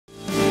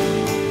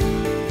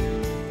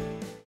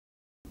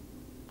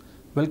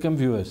Welcome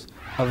viewers.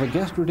 Our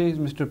guest today is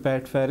Mr.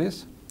 Pat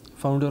Ferris,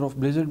 founder of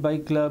Blizzard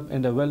Bike Club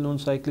and a well-known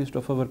cyclist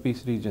of our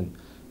Peace region.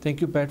 Thank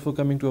you, Pat, for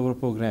coming to our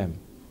program.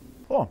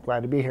 Oh,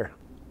 glad to be here.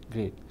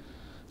 Great.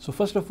 So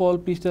first of all,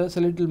 please tell us a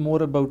little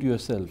more about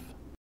yourself.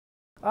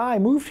 I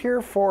moved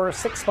here for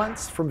 6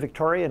 months from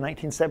Victoria in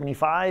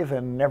 1975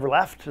 and never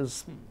left,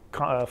 is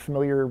a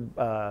familiar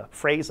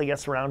phrase, I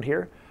guess, around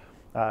here.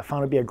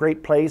 Found it to be a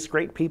great place,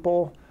 great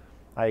people.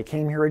 I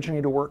came here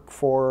originally to work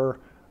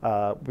for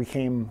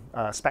became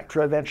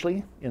Spectra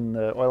eventually in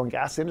the oil and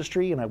gas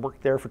industry, and I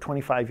worked there for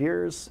 25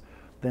 years,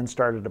 then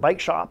started a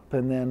bike shop,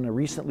 and then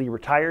recently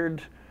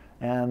retired,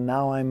 and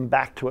now I'm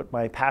back to what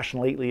my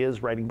passion lately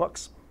is, writing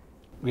books.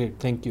 Great,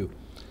 thank you.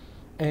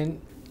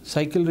 And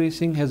cycle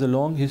racing has a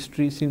long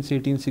history since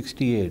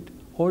 1868.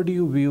 How do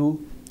you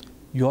view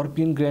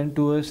European Grand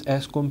Tours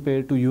as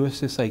compared to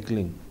USA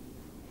cycling?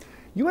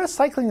 US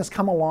cycling has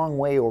come a long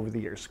way over the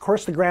years. Of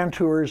course, the Grand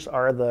Tours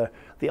are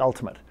the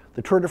ultimate.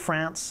 The Tour de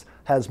France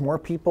has more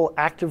people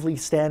actively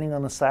standing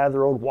on the side of the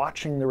road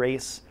watching the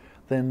race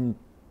than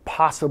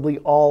possibly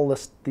all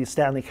the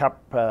Stanley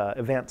Cup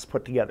events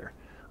put together.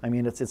 I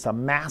mean, it's a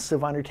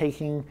massive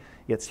undertaking.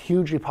 It's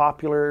hugely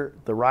popular.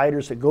 The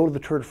riders that go to the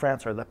Tour de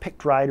France are the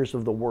picked riders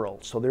of the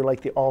world, so they're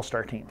like the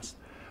all-star teams.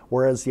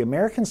 Whereas the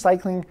American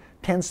cycling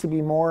tends to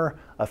be more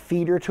a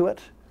feeder to it.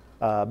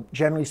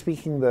 Generally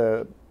speaking,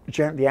 the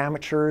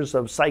amateurs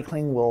of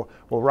cycling will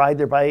ride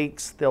their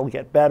bikes, they'll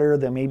get better,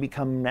 they may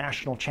become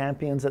national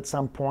champions at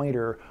some point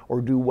or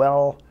do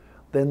well.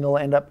 Then they'll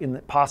end up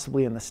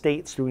possibly in the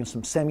States doing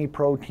some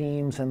semi-pro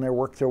teams and they'll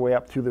work their way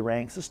up through the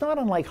ranks. It's not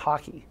unlike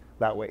hockey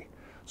that way.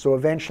 So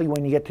eventually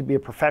when you get to be a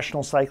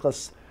professional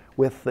cyclist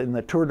in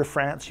the Tour de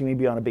France, you may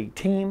be on a big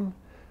team,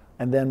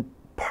 and then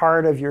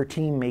part of your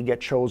team may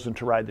get chosen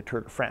to ride the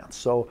Tour de France.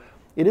 So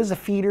it is a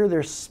feeder.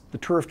 There's the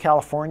Tour of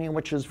California,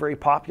 which is very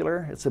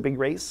popular. It's a big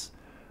race.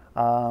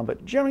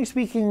 But generally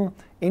speaking,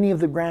 any of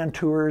the Grand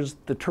Tours,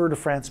 the Tour de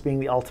France being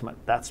the ultimate,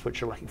 that's what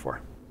you're looking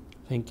for.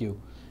 Thank you.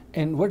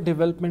 And what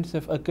developments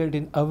have occurred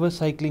in our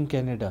cycling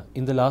Canada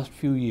in the last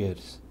few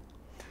years?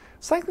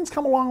 Cycling's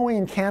come a long way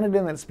in Canada,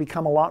 and it's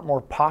become a lot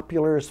more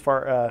popular as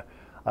far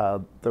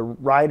the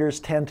riders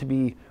tend to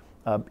be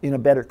in a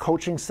better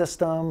coaching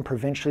system.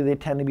 Provincially, they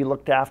tend to be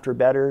looked after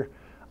better.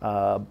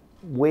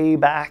 Way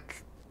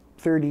back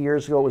 30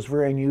 years ago, it was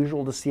very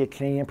unusual to see a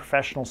Canadian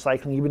professional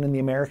cycling, even in the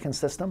American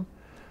system.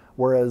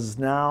 Whereas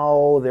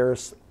now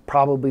there's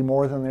probably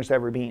more than there's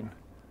ever been.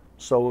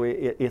 So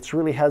it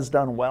really has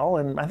done well,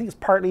 and I think it's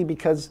partly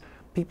because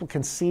people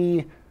can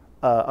see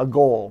a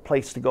goal, a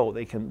place to go.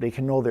 They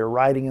can know they're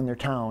riding in their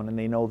town, and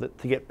they know that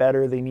to get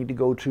better they need to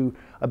go to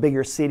a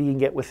bigger city and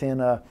get within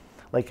a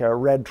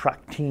red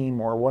truck team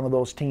or one of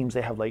those teams.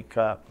 They have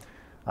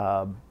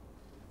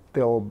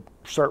they'll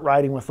start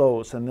riding with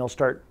those, and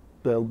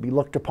they'll be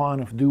looked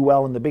upon if do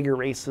well in the bigger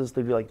races.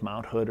 They'll be like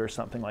Mount Hood or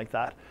something like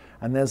that.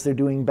 And as they're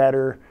doing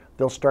better,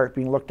 they'll start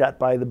being looked at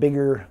by the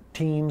bigger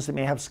teams that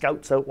may have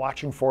scouts out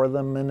watching for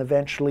them, and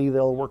eventually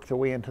they'll work their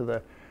way into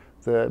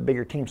the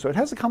bigger team. So it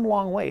has come a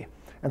long way.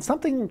 And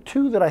something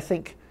too that I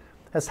think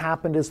has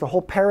happened is the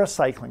whole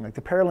paracycling. Like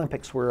the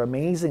Paralympics were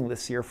amazing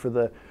this year for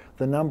the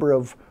number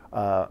of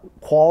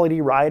quality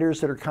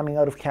riders that are coming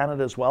out of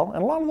Canada as well.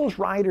 And a lot of those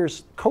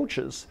riders,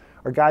 coaches,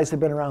 are guys that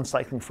have been around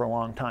cycling for a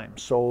long time.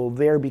 So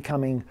they're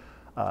becoming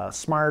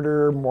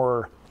smarter,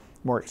 more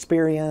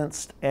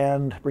experienced,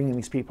 and bringing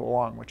these people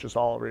along, which is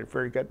all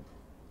very good.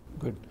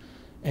 Good.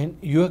 And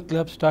your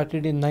club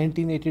started in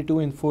 1982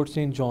 in Fort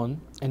St. John,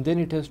 and then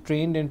it has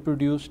trained and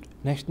produced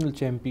national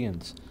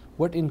champions.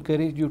 What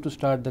encouraged you to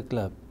start the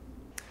club?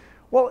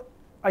 Well,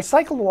 I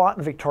cycled a lot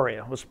in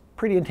Victoria. It was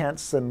pretty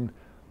intense, and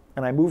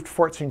I moved to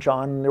Fort St.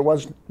 John, and there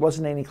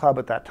wasn't any club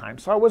at that time.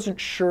 So I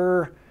wasn't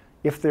sure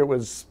if there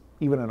was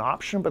even an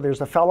option, but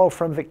there's a fellow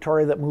from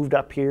Victoria that moved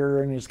up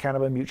here, and he's kind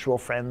of a mutual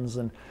friends,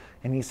 and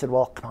he said,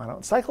 well, come on out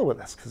and cycle with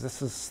us, because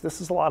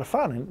this is a lot of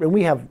fun. And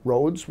we have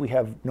roads, we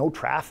have no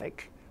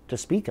traffic to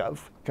speak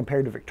of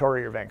compared to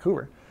Victoria or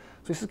Vancouver.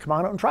 So he said, come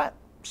on out and try it.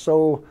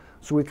 So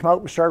we come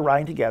out, we started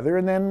riding together,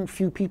 and then a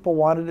few people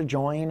wanted to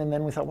join, and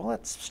then we thought, well,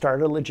 let's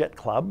start a legit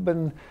club,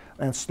 and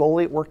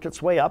slowly it worked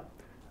its way up.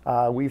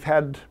 We've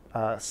had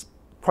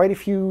quite a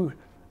few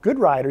good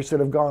riders that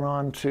have gone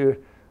on to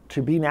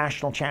be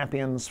national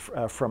champions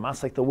from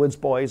us, like the Woods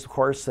boys, of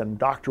course, and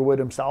Dr. Wood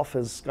himself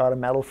has got a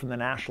medal from the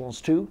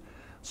nationals too.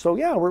 So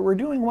yeah, we're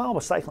doing well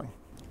with cycling.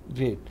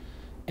 Great.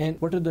 And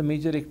what are the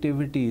major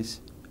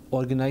activities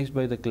organized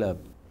by the club?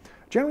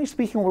 Generally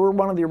speaking, we're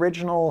one of the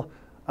original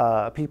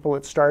people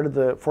that started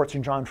the Fort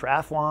St. John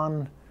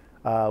Triathlon.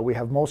 We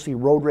have mostly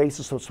road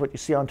races, so it's what you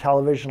see on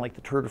television, like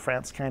the Tour de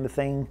France kind of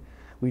thing.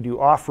 We do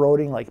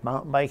off-roading, like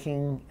mountain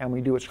biking, and we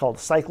do what's called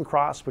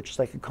cyclocross, which is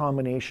like a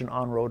combination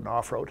on-road and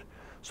off-road.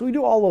 So we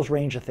do all those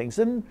range of things.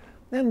 And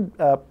then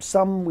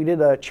we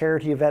did a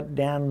charity event.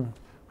 Dan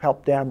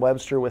helped Dan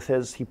Webster with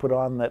he put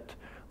on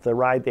the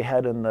ride they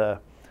had in the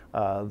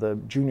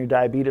junior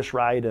diabetes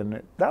ride,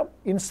 and that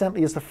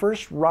incidentally is the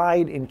first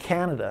ride in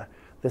Canada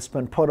that's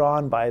been put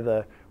on by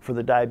the for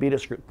the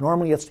diabetes group.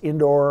 Normally it's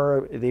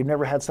indoor. They've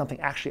never had something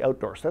actually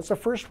outdoors. So that's the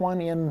first one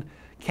in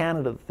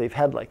Canada that they've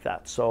had like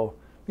that. So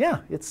yeah,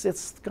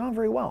 it's gone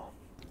very well.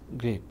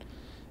 Great.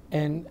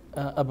 And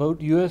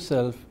about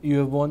yourself, you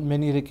have won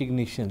many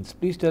recognitions.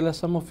 Please tell us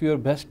some of your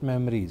best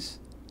memories.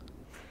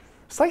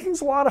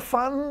 Cycling's a lot of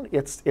fun.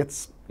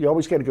 You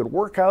always get a good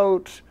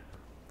workout.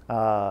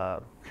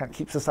 Kind of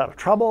keeps us out of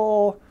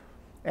trouble.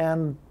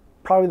 And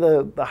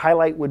probably the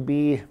highlight would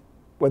be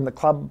when the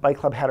bike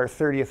club had our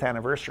 30th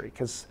anniversary,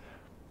 because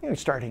we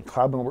started a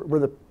club and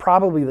we're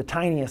probably the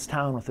tiniest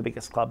town with the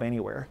biggest club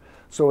anywhere.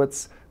 So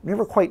it's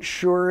never quite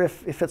sure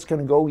if it's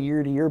going to go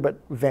year to year, but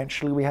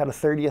eventually we had a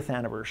 30th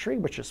anniversary,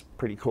 which is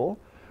pretty cool.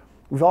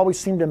 We've always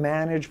seemed to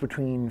manage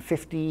between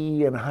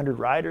 50 and 100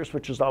 riders,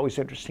 which is always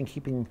interesting,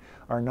 keeping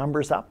our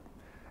numbers up.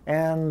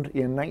 And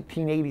in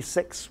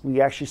 1986,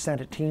 we actually sent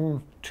a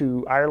team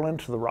to Ireland,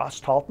 to the Ross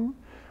Talton.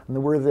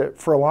 And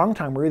for a long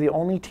time, we were the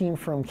only team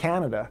from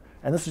Canada,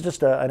 and this is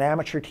just an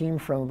amateur team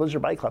from the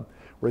Blizzard Bike Club.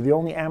 We're the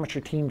only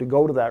amateur team to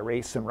go to that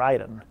race and ride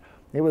it.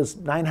 It was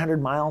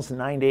 900 miles in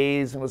 9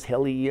 days, and it was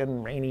hilly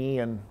and rainy,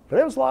 but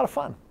it was a lot of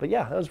fun. But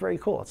yeah, that was very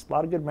cool. It's a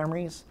lot of good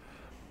memories.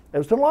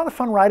 It's been a lot of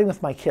fun riding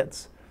with my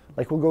kids.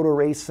 Like we'll go to a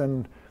race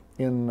in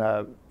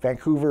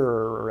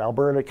Vancouver or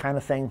Alberta kind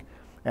of thing,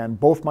 and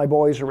both my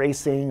boys are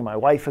racing, my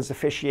wife is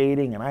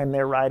officiating, and I'm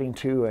there riding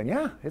too. And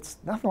yeah, it's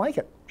nothing like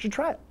it. You should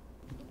try it.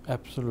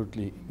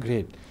 Absolutely,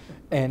 great.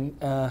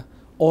 And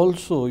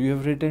also, you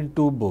have written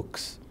 2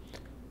 books,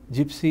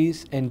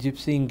 Gypsies and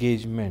Gypsy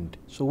Engagement.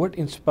 So what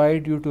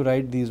inspired you to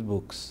write these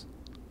books?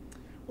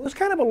 Well, it was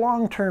kind of a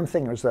long-term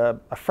thing. There was a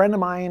friend of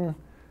mine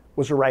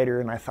was a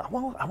writer, and I thought,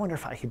 well, I wonder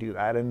if I could do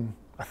that. And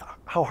I thought,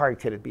 how hard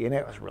could it be? And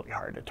it was really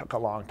hard. It took a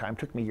long time. It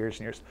took me years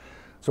and years.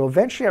 So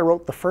eventually I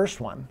wrote the first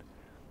one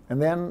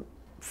and then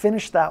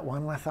finished that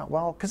one. And I thought,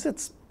 well, because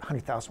it's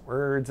 100,000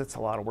 words, it's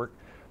a lot of work.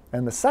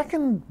 And the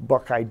second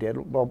book I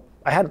did, well,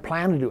 I hadn't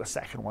planned to do a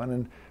second one.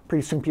 And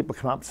pretty soon people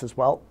come up and says,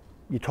 well,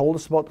 you told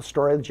us about the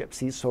story of the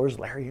Gypsies, so is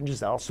Larry and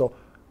Giselle. So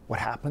what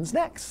happens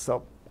next?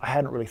 So I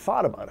hadn't really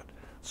thought about it.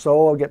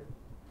 So I'll get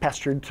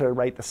pestered to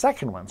write the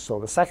second one. So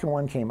the second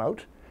one came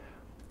out.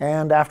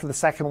 And after the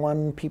second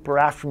one, people are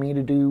after me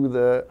to do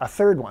a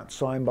third one.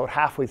 So I'm about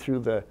halfway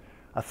through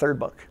a third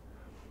book.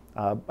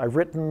 I've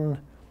written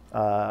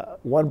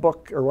one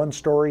book or one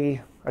story,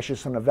 actually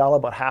it's a novella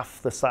about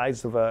half the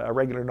size of a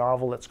regular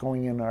novel that's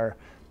going in our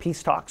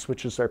Peace Talks,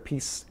 which is our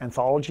peace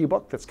anthology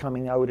book that's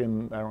coming out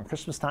around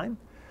Christmas time.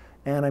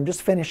 And I'm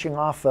just finishing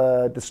off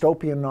a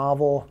dystopian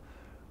novel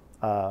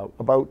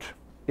about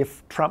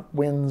if Trump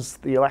wins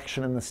the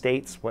election in the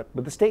States, what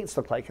would the States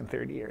look like in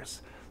 30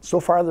 years? So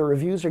far, the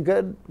reviews are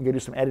good. I'm going to do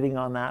some editing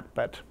on that,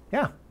 but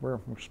yeah, we're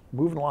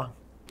moving along.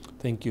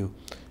 Thank you.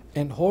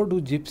 And how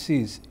do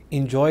gypsies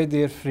enjoy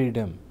their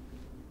freedom?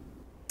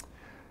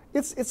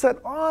 It's an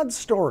odd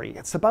story.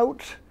 It's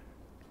about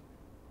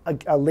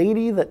a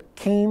lady that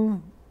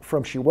came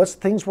from,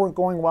 things weren't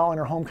going well in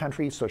her home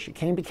country, so she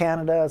came to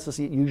Canada. This is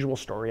the usual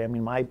story. I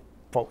mean, my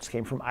folks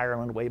came from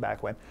Ireland way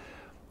back when,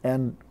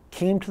 and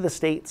came to the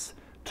States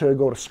to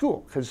go to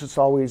school, because it's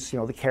always,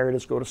 the carrot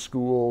is go to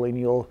school and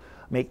you'll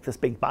make this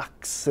big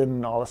bucks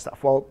and all this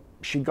stuff. Well,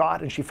 she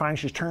finds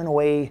she's turned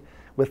away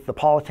with the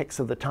politics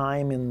of the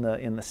time in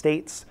the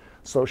States,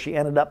 so she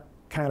ended up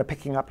kind of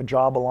picking up a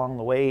job along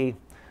the way.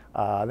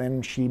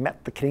 Then she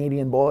met the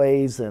Canadian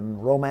boys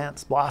and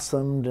romance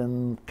blossomed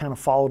and kind of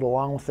followed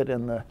along with it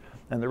in the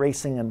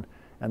racing,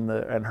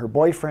 and her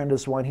boyfriend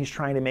is one, he's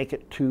trying to make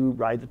it to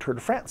ride the Tour de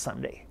France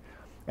someday.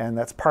 And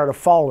that's part of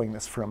following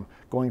this, from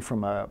going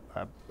from a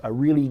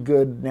really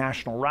good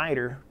national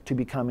rider to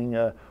becoming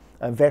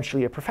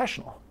eventually a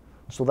professional.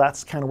 So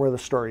that's kind of where the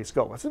stories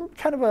go. It's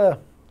kind of a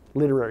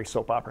literary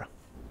soap opera.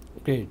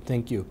 Great,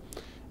 thank you.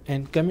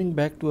 And coming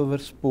back to our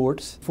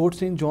sports, Fort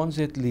St. John's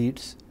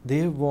athletes, they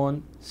have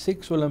won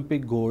 6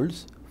 Olympic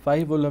golds,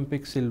 5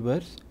 Olympic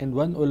silvers, and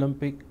 1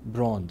 Olympic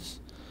bronze.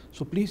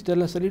 So please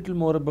tell us a little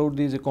more about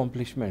these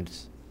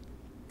accomplishments.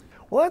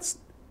 Well, that's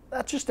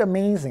just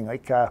amazing.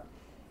 Like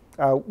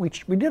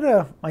we did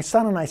my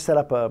son and I set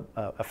up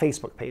a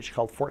Facebook page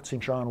called Fort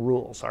St. John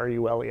Rules,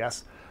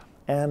 RULES,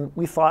 and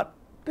we thought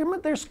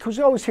because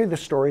you always hear the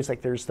stories,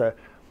 like there's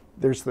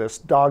this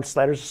dog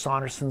sledders, the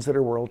Saundersons, that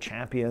are world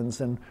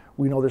champions, and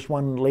we know there's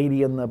one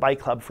lady in the bike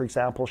club, for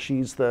example,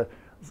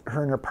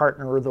 her and her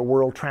partner are the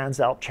world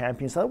Transalp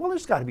champions. Well,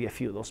 there's got to be a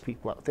few of those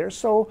people out there,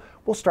 so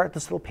we'll start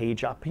this little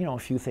page up. A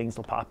few things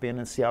will pop in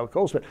and see how it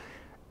goes. But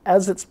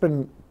as it's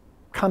been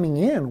coming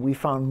in, we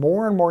found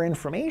more and more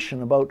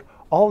information about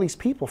all these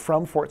people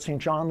from Fort St.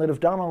 John that have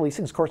done all these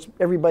things. Of course,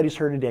 everybody's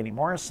heard of Danny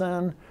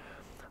Morrison.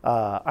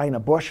 Ina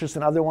Bush is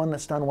another one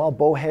that's done well.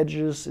 Bo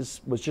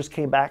Hedges just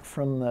came back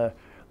from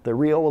the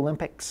Rio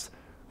Olympics.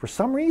 For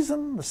some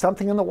reason, there's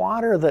something in the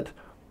water that,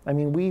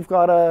 we've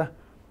got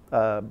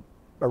a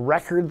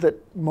record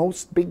that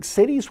most big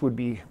cities would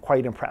be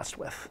quite impressed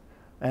with.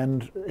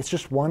 And it's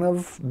just one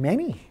of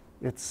many.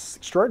 It's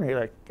extraordinary.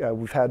 Like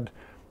we've had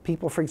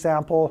people, for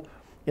example,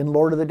 in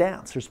Lord of the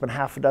Dance. There's been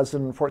half a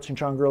dozen Fort St.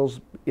 John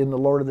girls in the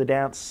Lord of the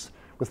Dance,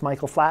 with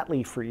Michael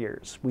Flatley for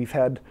years. We've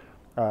had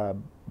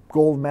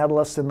gold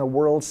medalists in the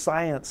World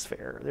Science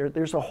Fair.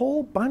 There's a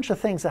whole bunch of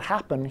things that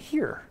happen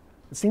here.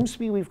 It seems to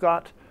be we've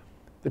got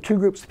the two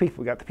groups of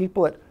people. We've got the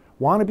people that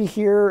want to be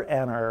here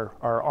and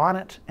are on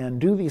it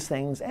and do these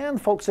things,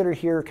 and folks that are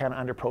here kind of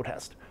under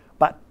protest.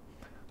 But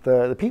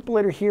the people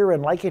that are here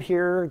and like it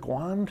here go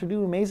on to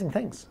do amazing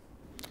things.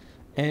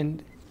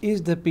 And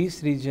is the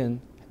Peace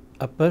region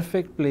a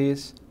perfect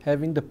place,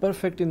 having the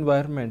perfect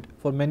environment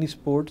for many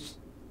sports?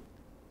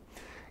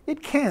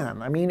 It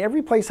can. I mean,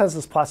 every place has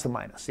its plus and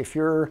minus. If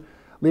you're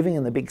living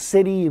in the big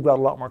city, you've got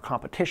a lot more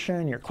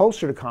competition, you're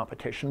closer to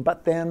competition,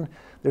 but then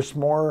it's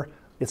more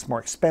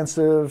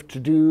expensive to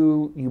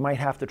do. You might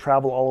have to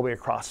travel all the way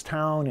across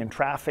town in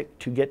traffic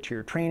to get to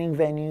your training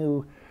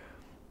venue.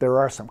 There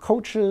are some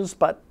coaches,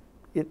 but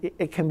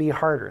it can be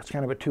harder. It's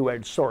kind of a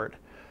two-edged sword.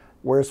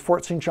 Whereas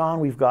Fort St. John,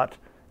 we've got,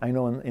 I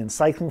know in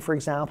cycling, for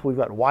example, we've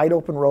got wide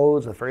open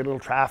roads with very little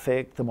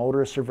traffic. The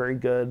motorists are very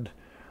good.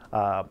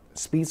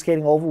 Speed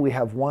skating oval, we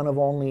have one of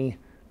only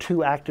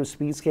 2 active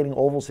speed skating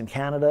ovals in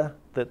Canada.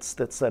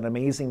 That's an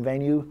amazing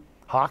venue.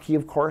 Hockey,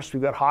 of course,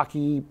 we've got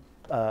hockey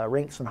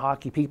rinks and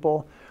hockey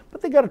people,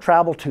 but they got to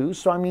travel too.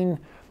 So I mean,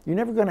 you're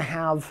never going to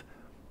have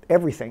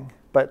everything,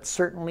 but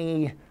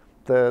certainly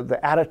the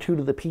attitude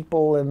of the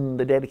people and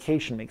the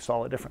dedication makes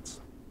all the difference.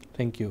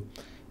 Thank you.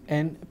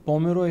 And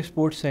Pomeroy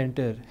Sports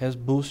Center has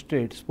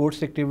boosted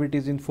sports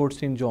activities in Fort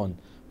St. John.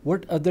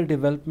 What other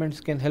developments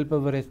can help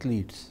our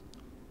athletes?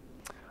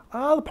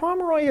 The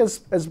Pomeroy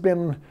has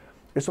been,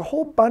 there's a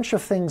whole bunch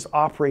of things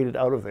operated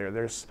out of there.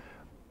 There's,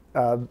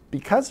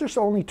 because there's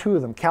only 2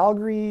 of them,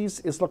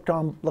 Calgary's is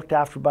looked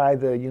after by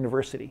the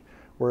university,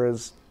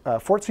 whereas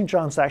Fort St.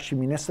 John's actually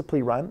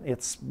municipally run.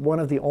 It's one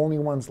of the only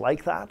ones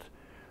like that.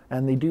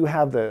 And they do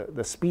have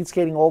the speed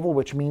skating oval,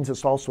 which means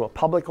it's also a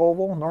public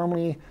oval.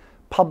 Normally,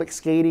 public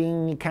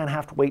skating, you kind of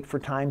have to wait for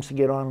times to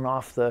get on and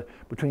off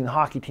between the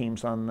hockey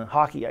teams on the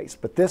hockey ice.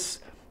 But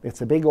this,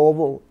 it's a big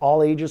oval.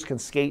 All ages can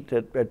skate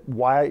at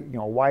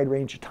wide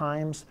range of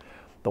times.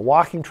 The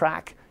walking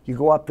track, you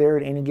go up there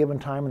at any given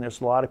time, and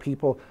there's a lot of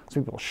people.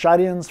 Some people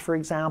shut-ins, for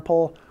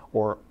example,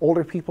 or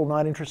older people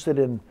not interested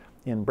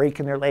in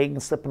breaking their leg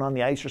and slipping on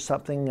the ice or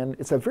something. And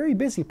it's a very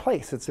busy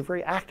place. It's a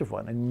very active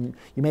one. And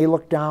you may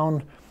look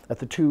down at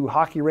the 2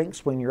 hockey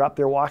rinks when you're up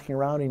there walking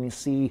around, and you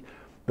see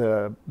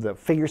the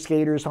figure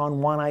skaters on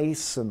one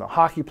ice and the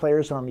hockey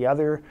players on the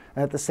other.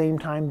 And at the same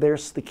time,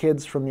 there's the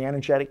kids from the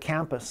Energetic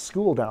Campus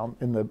school down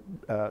in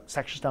the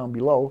sections down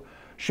below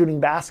shooting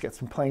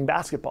baskets and playing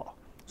basketball.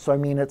 So I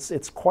mean,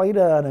 it's quite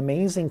an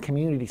amazing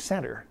community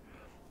center.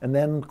 And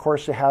then, of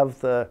course, you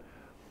have they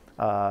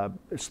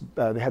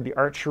had the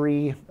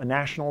archery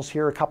nationals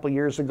here a couple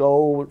years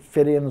ago,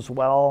 fit in as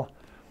well.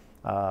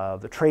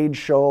 The trade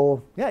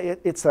show, yeah,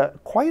 it's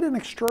quite an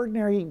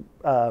extraordinary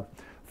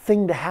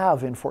thing to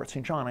have in Fort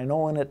St. John. I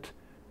know when it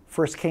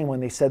first came, when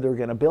they said they were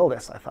going to build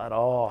this, I thought,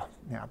 oh,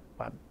 yeah,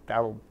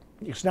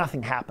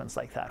 nothing happens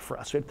like that for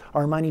us.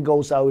 Our money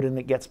goes out and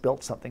it gets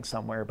built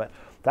somewhere, but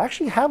to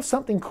actually have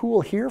something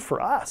cool here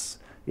for us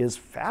is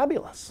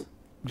fabulous.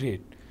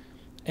 Great.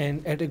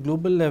 And at a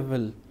global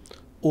level,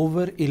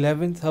 over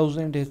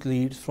 11,000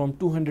 athletes from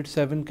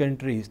 207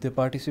 countries, they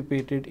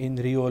participated in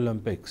Rio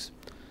Olympics.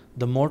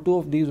 The motto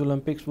of these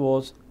Olympics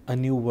was a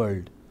new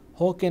world.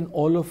 How can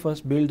all of us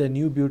build a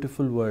new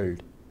beautiful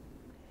world?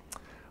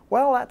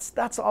 Well,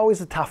 that's always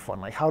a tough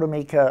one, like how to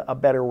make a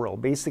better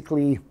world.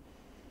 Basically,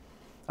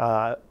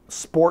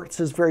 sports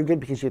is very good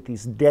because you have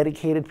these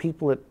dedicated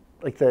people that,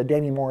 like the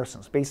Denny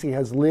Morrisons, basically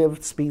has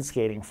lived speed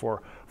skating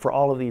for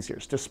all of these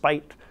years,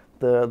 despite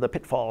the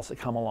pitfalls that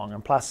come along.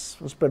 And plus,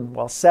 there's been,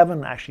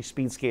 7 actually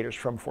speed skaters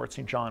from Fort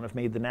St. John have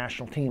made the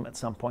national team at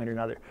some point or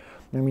another.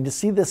 I mean, to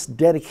see this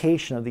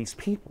dedication of these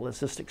people is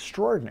just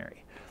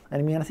extraordinary.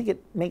 And I mean, I think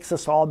it makes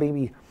us all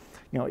maybe,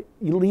 at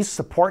least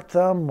support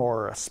them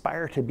or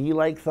aspire to be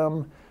like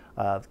them.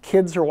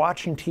 Kids are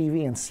watching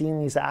TV and seeing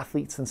these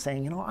athletes and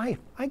saying,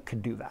 I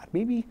could do that.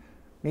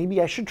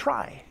 Maybe I should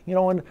try.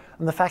 And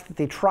the fact that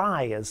they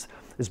try is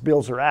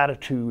builds their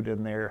attitude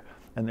and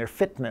their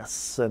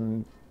fitness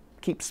and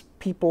keeps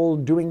people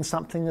doing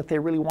something that they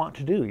really want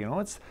to do.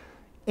 It's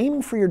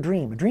aiming for your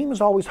dream. A dream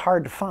is always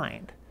hard to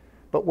find.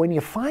 But when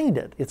you find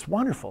it, it's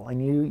wonderful,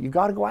 and you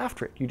got to go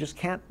after it. You just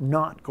can't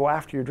not go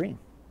after your dream.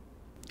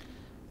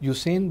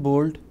 Usain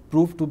Bolt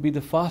proved to be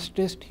the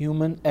fastest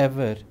human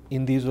ever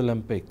in these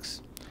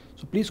Olympics.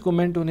 So please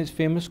comment on his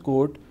famous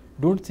quote,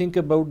 "Don't think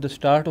about the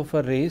start of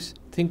a race,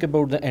 think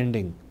about the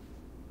ending."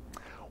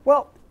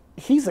 Well,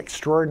 he's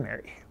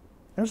extraordinary.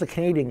 There's a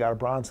Canadian got a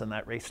bronze in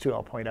that race too,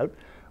 I'll point out.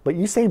 But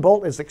Usain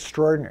Bolt is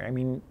extraordinary. I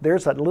mean,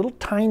 there's a little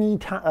tiny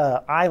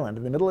island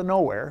in the middle of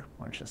nowhere.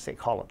 I shouldn't say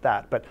call it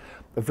that, but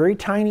a very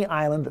tiny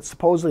island that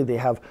supposedly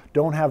they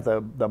don't have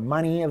the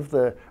money of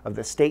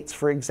the States,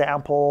 for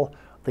example.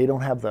 They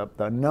don't have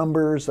the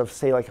numbers of,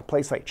 say, like a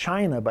place like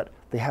China, but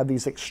they have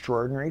these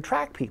extraordinary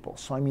track people.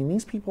 So I mean,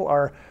 these people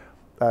are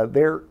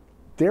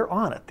they're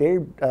on it.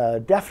 They're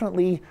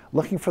definitely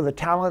looking for the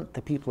talent.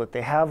 The people that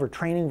they have are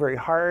training very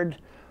hard.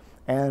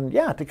 And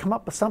yeah, to come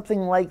up with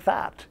something like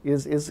that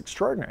is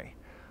extraordinary.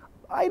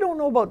 I don't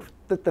know about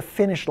that the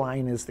finish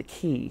line is the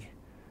key,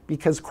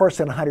 because of course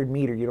in 100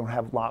 meter you don't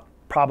have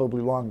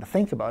probably long to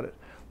think about it.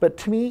 But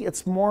to me,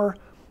 it's more,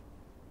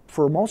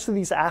 for most of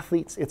these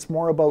athletes, it's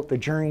more about the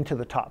journey to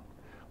the top.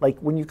 Like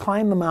when you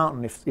climb the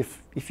mountain,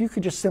 if you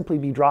could just simply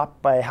be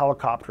dropped by a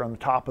helicopter on the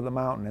top of the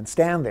mountain and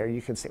stand there,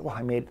 you can say, well,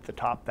 I made it to the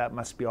top, that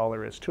must be all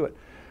there is to it.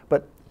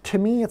 But to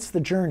me, it's the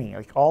journey,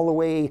 like all the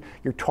way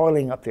you're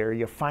toiling up there,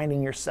 you're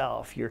finding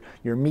yourself, you're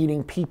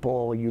meeting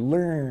people, you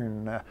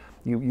learn,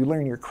 you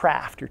learn your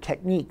craft, your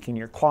technique, and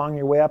you're clawing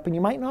your way up, and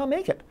you might not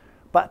make it.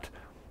 But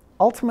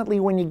ultimately,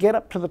 when you get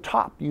up to the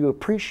top, you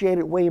appreciate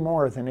it way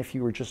more than if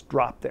you were just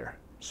dropped there.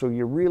 So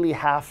you really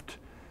have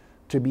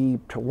to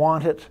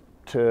want it,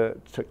 to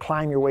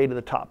climb your way to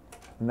the top.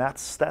 And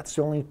that's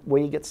the only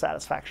way you get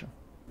satisfaction.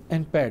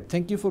 And Pat,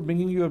 thank you for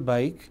bringing your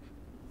bike.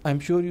 I'm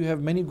sure you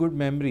have many good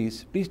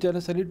memories. Please tell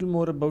us a little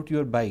more about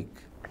your bike.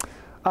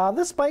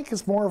 This bike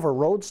is more of a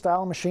road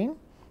style machine.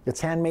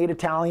 It's handmade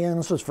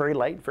Italian, so it's very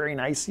light, very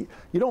nice. You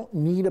don't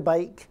need a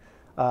bike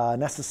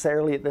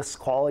necessarily at this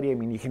quality. I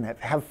mean, you can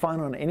have fun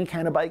on any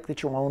kind of bike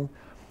that you own.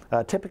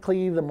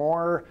 Typically, the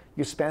more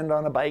you spend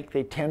on a bike,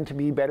 they tend to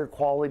be better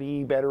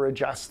quality, better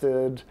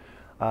adjusted.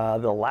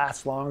 They'll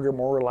last longer,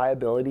 more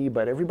reliability,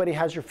 but everybody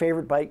has your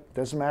favorite bike.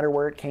 Doesn't matter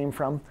where it came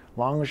from, as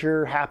long as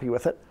you're happy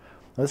with it.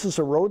 This is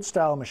a road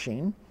style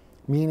machine,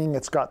 meaning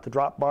it's got the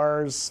drop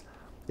bars,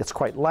 it's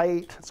quite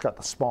light, it's got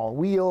the small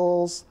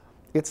wheels.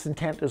 Its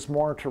intent is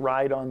more to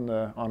ride on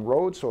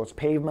road, so it's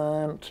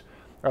pavement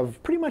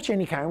of pretty much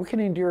any kind. We can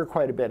endure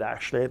quite a bit,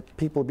 actually.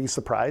 People will be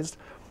surprised.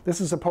 This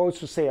is opposed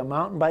to, say, a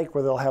mountain bike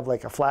where they'll have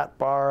like a flat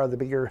bar, the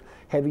bigger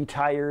heavy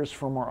tires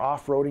for more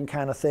off-roading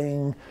kind of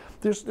thing.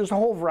 There's a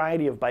whole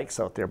variety of bikes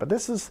out there, but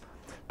this is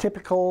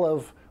typical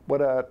of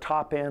what a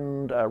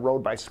top-end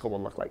road bicycle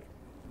will look like.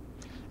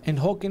 And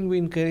how can we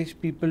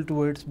encourage people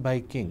towards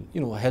biking?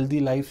 You know, healthy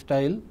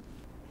lifestyle?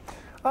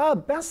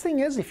 Best thing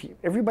is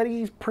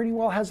everybody pretty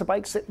well has a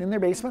bike sitting in their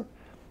basement.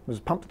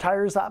 Just pump the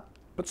tires up,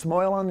 put some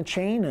oil on the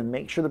chain, and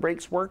make sure the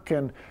brakes work,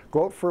 and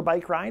go out for a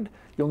bike ride.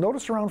 You'll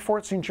notice around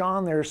Fort St.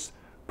 John there's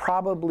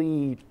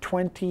probably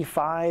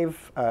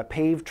 25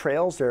 paved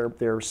trails.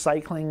 They're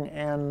cycling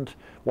and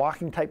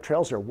walking type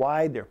trails. They're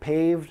wide, they're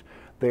paved,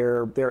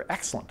 they're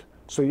excellent.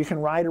 So you can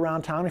ride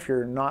around town if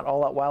you're not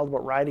all that wild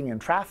about riding in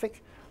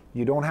traffic.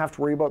 You don't have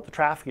to worry about the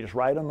traffic, you just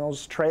ride on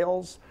those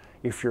trails.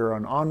 If you're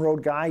an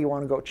on-road guy, you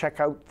want to go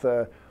check out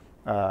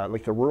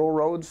like the rural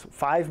roads,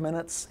 5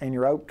 minutes and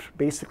you're out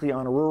basically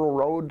on a rural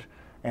road,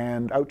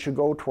 and out you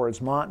go towards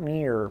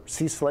Montney or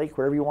Cease Lake,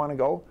 wherever you want to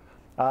go.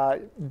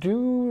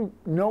 Do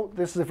note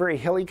this is a very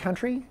hilly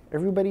country.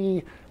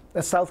 Everybody,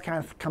 the south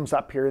kind of comes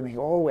up here and they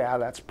go, oh yeah,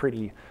 that's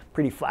pretty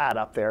flat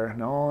up there.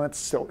 No,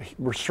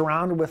 we're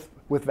surrounded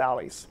with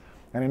valleys.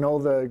 And I know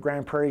the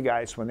Grand Prairie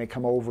guys, when they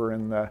come over,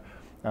 and the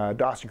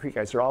Dawson Creek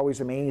guys, they're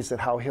always amazed at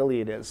how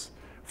hilly it is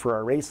for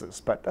our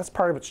races, but that's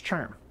part of its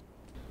charm.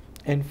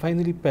 And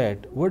finally,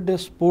 Pat, what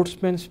does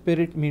sportsman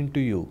spirit mean to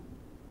you?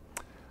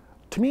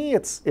 To me,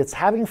 it's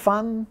having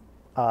fun.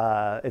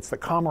 It's the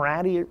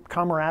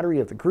camaraderie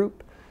of the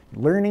group,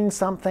 learning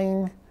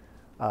something,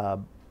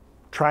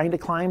 trying to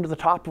climb to the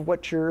top of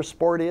what your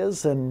sport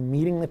is, and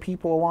meeting the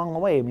people along the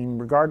way. I mean,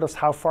 regardless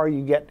how far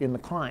you get in the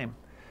climb,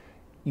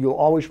 you'll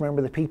always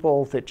remember the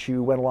people that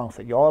you went along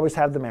with it. You'll always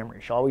have the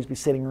memories. You'll always be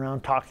sitting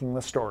around talking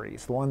the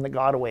stories. The one that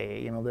got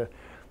away, you know,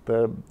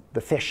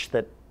 the fish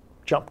that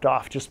jumped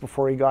off just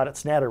before he got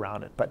its net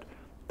around it. But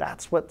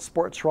that's what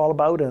sports are all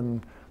about,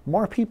 and the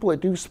more people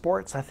that do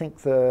sports, I think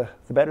the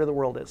better the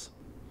world is.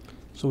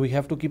 So we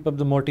have to keep up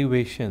the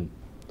motivation.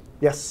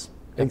 Yes,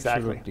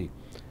 exactly. Absolutely.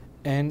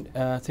 And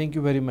thank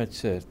you very much,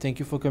 sir. Thank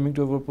you for coming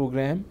to our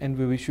program, and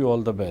we wish you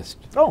all the best.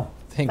 Oh,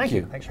 thank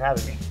you. Thanks for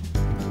having me.